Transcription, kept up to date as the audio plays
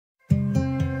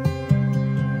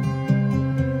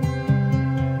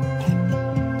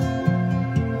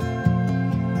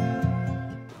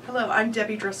I'm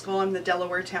Debbie Driscoll. I'm the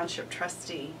Delaware Township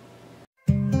trustee.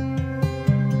 The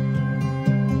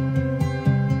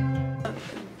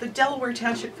Delaware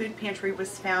Township Food Pantry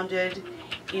was founded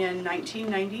in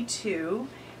 1992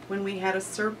 when we had a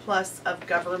surplus of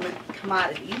government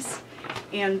commodities,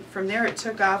 and from there it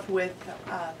took off with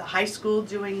the high school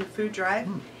doing the food drive,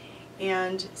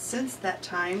 and since that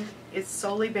time it's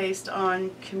solely based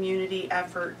on community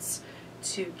efforts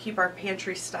to keep our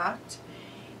pantry stocked,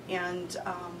 and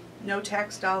no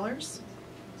tax dollars,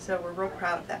 so we're real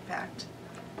proud of that fact.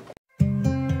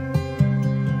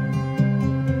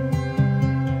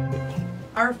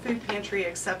 Our food pantry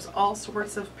accepts all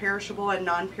sorts of perishable and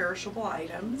non-perishable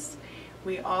items.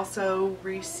 We also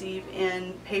receive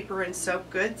in paper and soap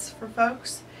goods for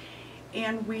folks,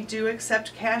 and we do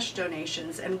accept cash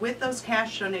donations, and with those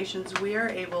cash donations we are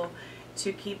able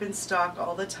to keep in stock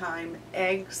all the time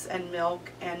eggs and milk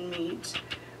and meat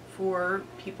for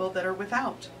people that are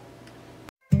without.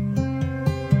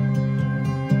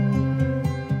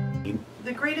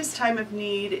 The greatest time of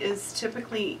need is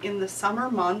typically in the summer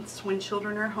months when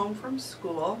children are home from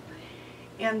school,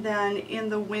 and then in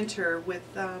the winter with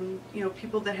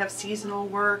people that have seasonal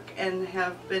work and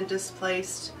have been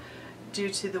displaced due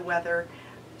to the weather.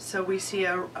 So we see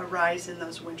a rise in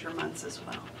those winter months as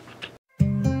well.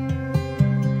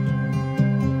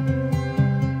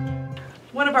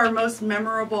 One of our most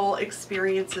memorable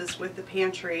experiences with the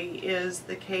pantry is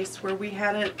the case where we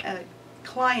had a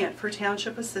client for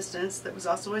township assistance that was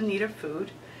also in need of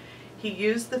food. He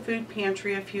used the food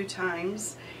pantry a few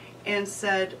times and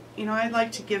said, I'd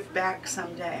like to give back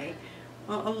someday.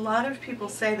 Well, a lot of people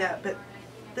say that, but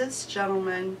this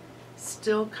gentleman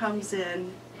still comes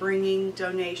in bringing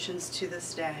donations to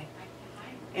this day.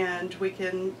 And we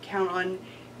can count on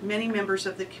many members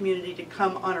of the community to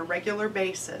come on a regular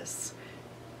basis,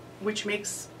 which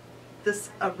makes this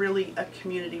really a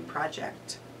community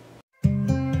project.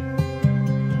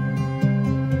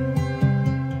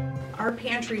 Our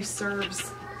pantry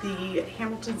serves the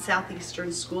Hamilton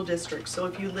Southeastern School District, so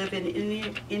if you live in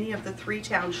any of the 3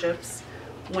 townships,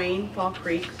 Wayne, Fall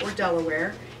Creek, or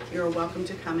Delaware, you're welcome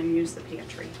to come and use the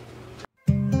pantry.